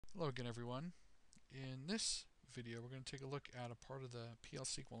Hello again, everyone. In this video, we're going to take a look at a part of the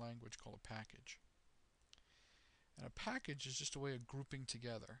PL/SQL language called a package. And a package is just a way of grouping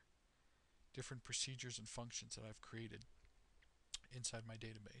together different procedures and functions that I've created inside my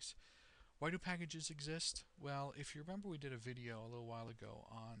database. Why do packages exist? Well, if you remember, we did a video a little while ago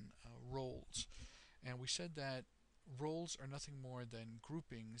on roles, and we said that roles are nothing more than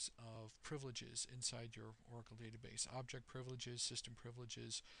groupings of privileges inside your Oracle database, object privileges, system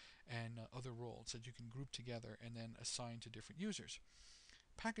privileges, and other roles that you can group together and then assign to different users.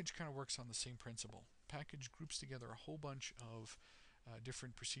 Package kind of works on the same principle. Package groups together a whole bunch of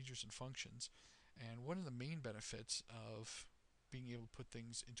different procedures and functions, and one of the main benefits of being able to put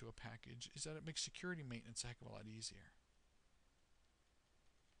things into a package is that it makes security maintenance a heck of a lot easier.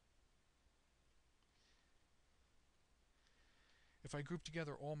 If I group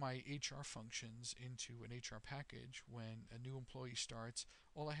together all my HR functions into an HR package, when a new employee starts,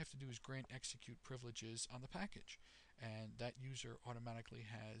 all I have to do is grant execute privileges on the package, and that user automatically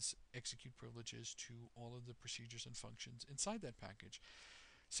has execute privileges to all of the procedures and functions inside that package.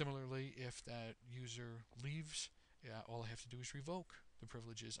 Similarly, if that user leaves, all I have to do is revoke the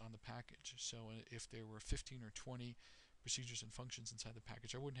privileges on the package. So if there were 15 or 20 procedures and functions inside the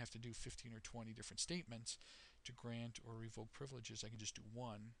package, I wouldn't have to do 15 or 20 different statements to grant or revoke privileges. I can just do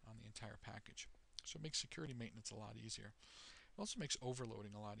one on the entire package. So it makes security maintenance a lot easier. It also makes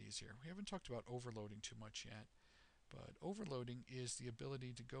overloading a lot easier. We haven't talked about overloading too much yet, but overloading is the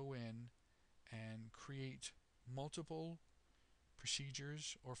ability to go in and create multiple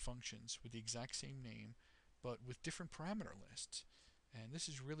procedures or functions with the exact same name but with different parameter lists. And this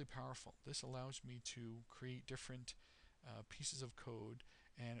is really powerful. This allows me to create different pieces of code,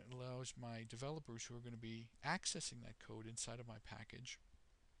 and it allows my developers who are going to be accessing that code inside of my package,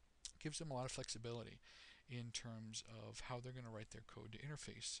 gives them a lot of flexibility in terms of how they're going to write their code to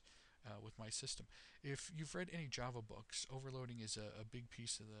interface with my system. If you've read any Java books, overloading is a big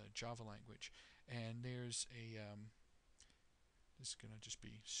piece of the Java language, and there's this is going to just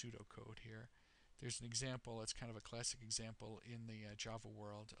be pseudocode here. There's an example that's kind of a classic example in the Java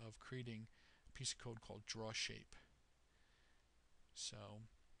world of creating a piece of code called draw shape. So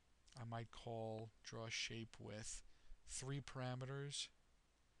I might call draw shape with 3 parameters,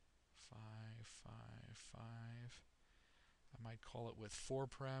 5, 5, 5. I might call it with 4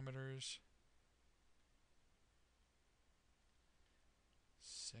 parameters,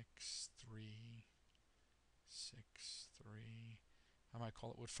 6, 3, 6, 3. I might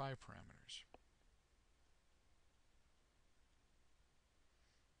call it with 5 parameters.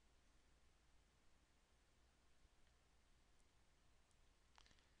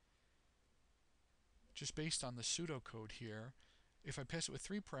 Just based on the pseudocode here, if I pass it with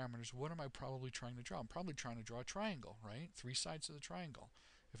 3 parameters, what am I probably trying to draw? I'm probably trying to draw a triangle, right? 3 sides of the triangle.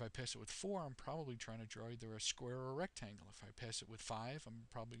 If I pass it with 4, I'm probably trying to draw either a square or a rectangle. If I pass it with 5, I'm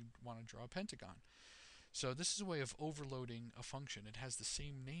probably want to draw a pentagon. So this is a way of overloading a function. It has the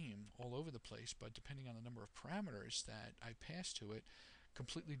same name all over the place, but depending on the number of parameters that I pass to it,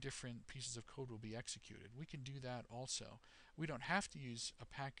 completely different pieces of code will be executed. We can do that also. We don't have to use a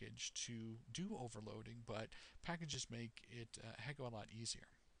package to do overloading, but packages make it a heck of a lot easier.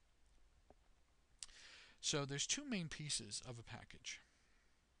 So there's two main pieces of a package.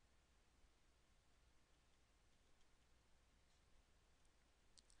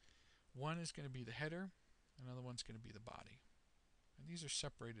 One is going to be the header, another one's going to be the body. And these are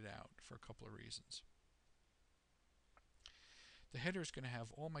separated out for a couple of reasons. The header is going to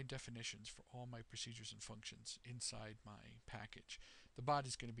have all my definitions for all my procedures and functions inside my package. The body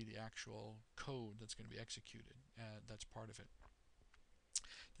is going to be the actual code that's going to be executed. That's part of it.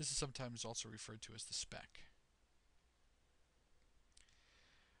 This is sometimes also referred to as the spec.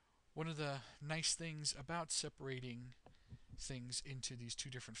 One of the nice things about separating things into these two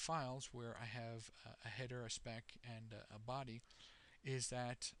different files, where I have a header, a spec, and a body, is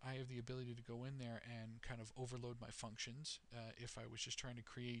that I have the ability to go in there and kind of overload my functions. If I was just trying to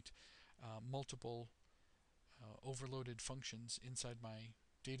create multiple overloaded functions inside my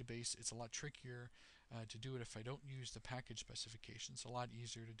database, it's a lot trickier to do it if I don't use the package specification. It's a lot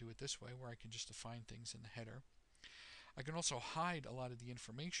easier to do it this way, where I can just define things in the header. I can also hide a lot of the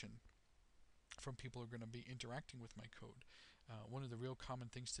information from people who are going to be interacting with my code. One of the real common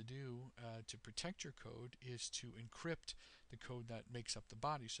things to do to protect your code is to encrypt the code that makes up the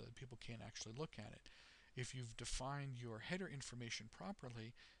body so that people can't actually look at it. If you've defined your header information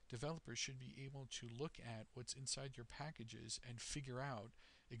properly, developers should be able to look at what's inside your packages and figure out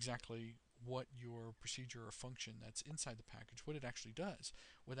exactly what your procedure or function that's inside the package, what it actually does,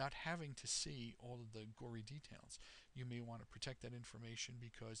 without having to see all of the gory details. You may want to protect that information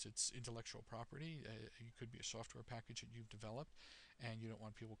because it's intellectual property. It could be a software package that you've developed, and you don't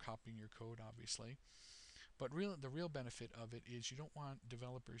want people copying your code, obviously. But the real benefit of it is you don't want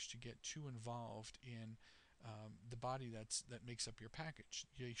developers to get too involved in the body that makes up your package.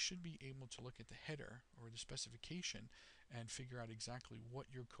 You should be able to look at the header or the specification and figure out exactly what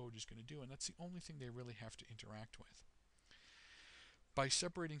your code is going to do, and that's the only thing they really have to interact with. By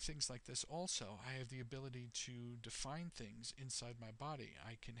separating things like this also, I have the ability to define things inside my body.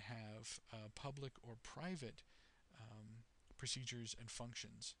 I can have public or private procedures and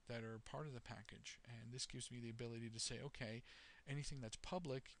functions that are part of the package, and this gives me the ability to say, okay, anything that's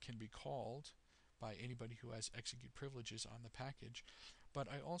public can be called by anybody who has execute privileges on the package, but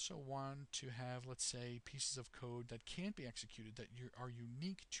I also want to have, let's say, pieces of code that can't be executed that are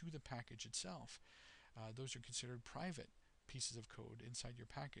unique to the package itself. Those are considered private pieces of code inside your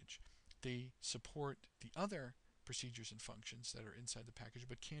package. They support the other procedures and functions that are inside the package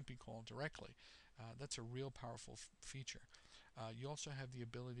but can't be called directly. That's a real powerful feature. You also have the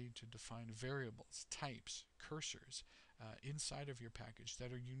ability to define variables, types, cursors inside of your package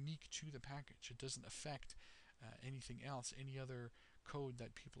that are unique to the package. It doesn't affect anything else, any other code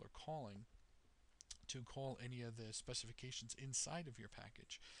that people are calling to call any of the specifications inside of your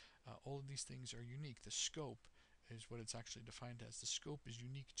package. All of these things are unique. The scope is what it's actually defined as. The scope is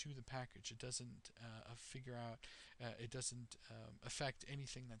unique to the package. It doesn't it doesn't affect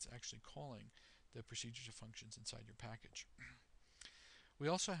anything that's actually calling the procedures or functions inside your package. We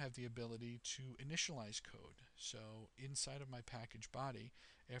also have the ability to initialize code. So inside of my package body,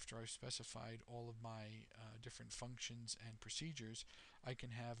 after I've specified all of my different functions and procedures, I can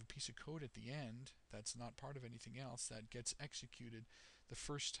have a piece of code at the end that's not part of anything else that gets executed the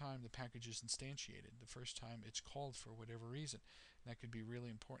first time the package is instantiated, the first time it's called for whatever reason. And that could be really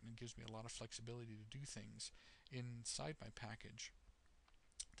important and gives me a lot of flexibility to do things inside my package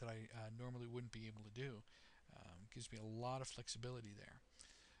that I normally wouldn't be able to do. Gives me a lot of flexibility there.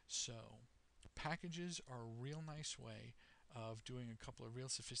 So packages are a real nice way of doing a couple of real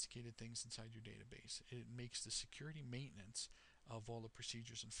sophisticated things inside your database. It makes the security maintenance of all the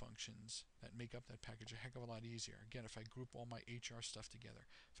procedures and functions that make up that package a heck of a lot easier. Again, if I group all my HR stuff together,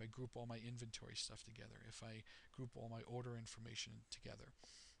 if I group all my inventory stuff together, if I group all my order information together,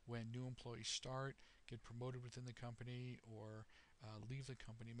 when new employees start, get promoted within the company, or leave the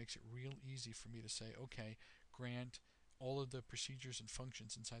company, it makes it real easy for me to say, okay, grant all of the procedures and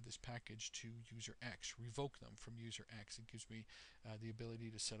functions inside this package to user X, revoke them from user X. It gives me the ability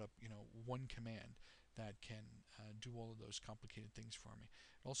to set up, one command that can do all of those complicated things for me.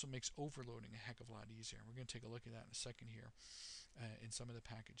 It also makes overloading a heck of a lot easier. We're going to take a look at that in a second here in some of the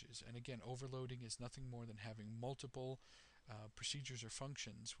packages. And again, overloading is nothing more than having multiple procedures or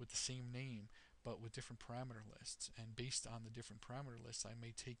functions with the same name but with different parameter lists, and based on the different parameter lists I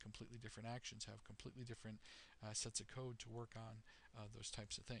may take completely different actions, have completely different sets of code to work on those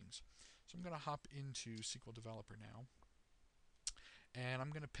types of things. So I'm going to hop into SQL Developer now, and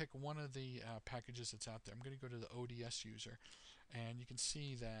I'm going to pick one of the packages that's out there. I'm going to go to the ODS user, and you can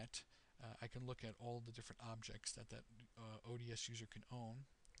see that I can look at all the different objects that ODS user can own.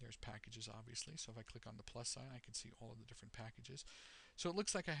 There's packages, obviously, so if I click on the plus sign I can see all of the different packages. So it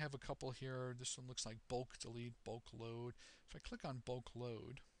looks like I have a couple here. This one looks like bulk delete, bulk load. If I click on bulk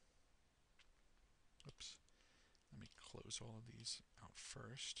load, oops, let me close all of these out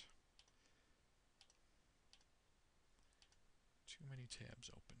first. Too many tabs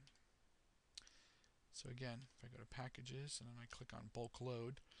open. So again, if I go to packages and then I click on bulk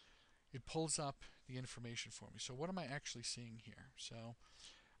load, it pulls up the information for me. So what am I actually seeing here? So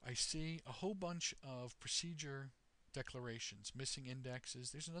I see a whole bunch of procedure declarations, missing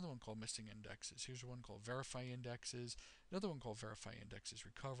indexes. There's another one called missing indexes. Here's one called verify indexes. Another one called verify indexes.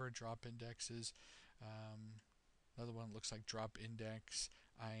 Recover, drop indexes. Another one looks like drop index,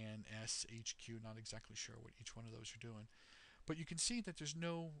 INSHQ. Not exactly sure what each one of those are doing. But you can see that there's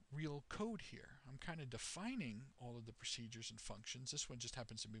no real code here. I'm kind of defining all of the procedures and functions. This one just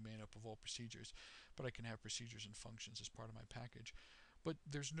happens to be made up of all procedures, but I can have procedures and functions as part of my package. But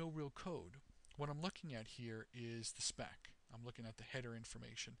there's no real code. What I'm looking at here is the spec. I'm looking at the header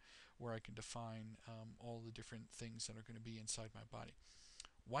information where I can define all the different things that are going to be inside my body.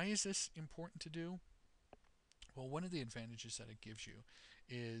 Why is this important to do? Well, one of the advantages that it gives you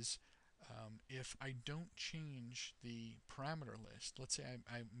is if I don't change the parameter list, let's say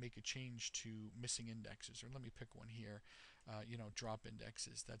I make a change to missing indexes, or let me pick one here, drop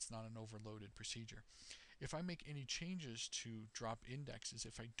indexes. That's not an overloaded procedure. If I make any changes to drop indexes,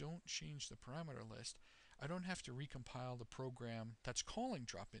 if I don't change the parameter list, I don't have to recompile the program that's calling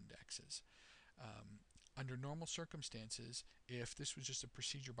drop indexes. Under normal circumstances, if this was just a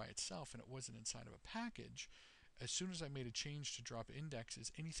procedure by itself and it wasn't inside of a package, as soon as I made a change to drop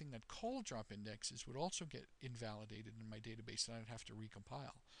indexes, anything that called drop indexes would also get invalidated in my database and I'd have to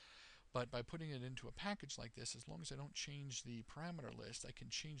recompile. But by putting it into a package like this, as long as I don't change the parameter list, I can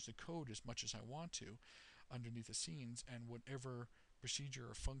change the code as much as I want to underneath the scenes, and whatever procedure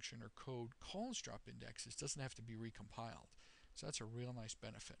or function or code calls drop indexes doesn't have to be recompiled. So that's a real nice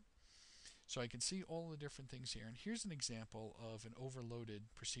benefit. So I can see all the different things here, and here's an example of an overloaded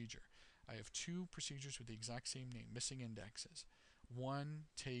procedure. I have two procedures with the exact same name, missing indexes. One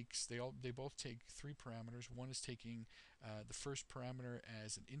takes, they both take three parameters. One is taking the first parameter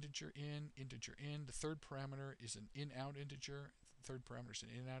as an integer in. The third parameter is an in-out integer. The third parameter is an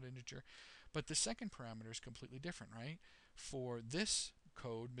in-out integer. But the second parameter is completely different, right? For this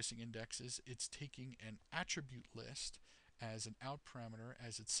code, missing indexes, it's taking an attribute list as an out parameter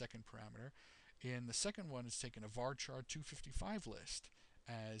as its second parameter. In the second one, it's taken a varchar 255 list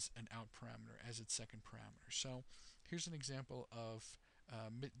as an out parameter as its second parameter. So here's an example of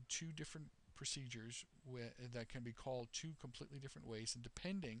two different procedures that can be called two completely different ways, and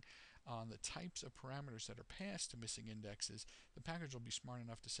depending on the types of parameters that are passed to missing indexes, the package will be smart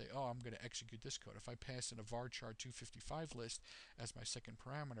enough to say, oh, I'm going to execute this code. If I pass in a varchar 255 list as my second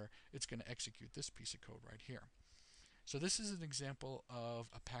parameter, it's going to execute this piece of code right here. So this is an example of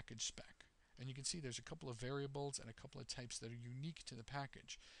a package spec. And you can see there's a couple of variables and a couple of types that are unique to the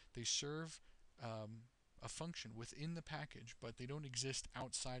package. They serve a function within the package, but they don't exist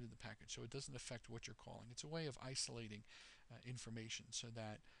outside of the package, so it doesn't affect what you're calling. It's a way of isolating information so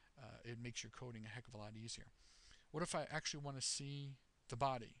that it makes your coding a heck of a lot easier. What if I actually want to see the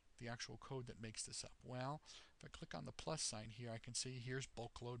body, the actual code that makes this up? Well, if I click on the plus sign here, I can see here's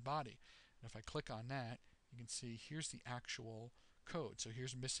bulk load body. And if I click on that, you can see here's the actual code. So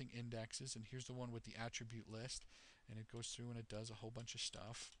here's missing indexes, and here's the one with the attribute list, and it goes through and it does a whole bunch of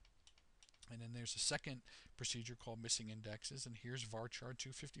stuff. And then there's a second procedure called missing indexes, and here's varchar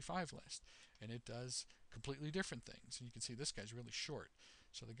 255 list, and it does completely different things. And you can see this guy's really short.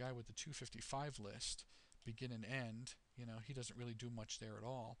 So the guy with the 255 list, begin and end, you know, he doesn't really do much there at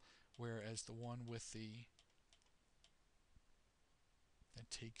all, whereas the one with the that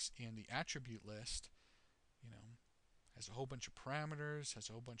takes in the attribute list, you know, has a whole bunch of parameters, has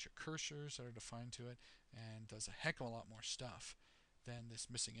a whole bunch of cursors that are defined to it, and does a heck of a lot more stuff than this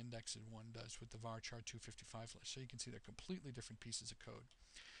missing indexed one does with the varchar 255 list. So you can see they're completely different pieces of code.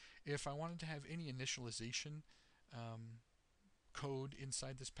 If I wanted to have any initialization code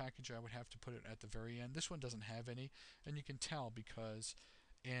inside this package, I would have to put it at the very end. This one doesn't have any, and you can tell because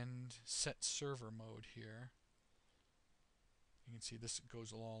end set server mode here, you can see this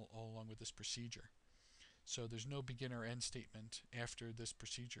goes all along with this procedure. So there's no begin or end statement after this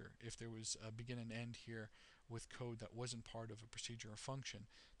procedure. If there was a begin and end here with code that wasn't part of a procedure or function,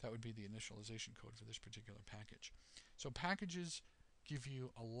 that would be the initialization code for this particular package. So packages give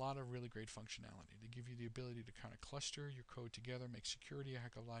you a lot of really great functionality. They give you the ability to kind of cluster your code together, make security a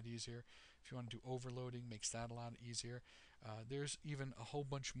heck of a lot easier. If you want to do overloading, makes that a lot easier. There's even a whole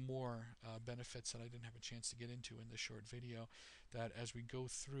bunch more benefits that I didn't have a chance to get into in this short video, that as we go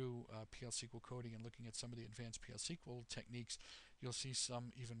through PL/SQL coding and looking at some of the advanced PL/SQL techniques, you'll see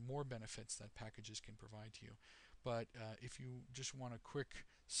some even more benefits that packages can provide to you. But if you just want a quick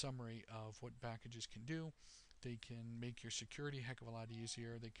summary of what packages can do, they can make your security a heck of a lot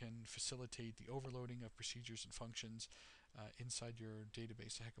easier. They can facilitate the overloading of procedures and functions inside your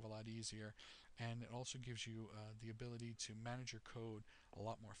database a heck of a lot easier. And it also gives you the ability to manage your code a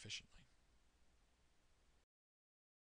lot more efficiently.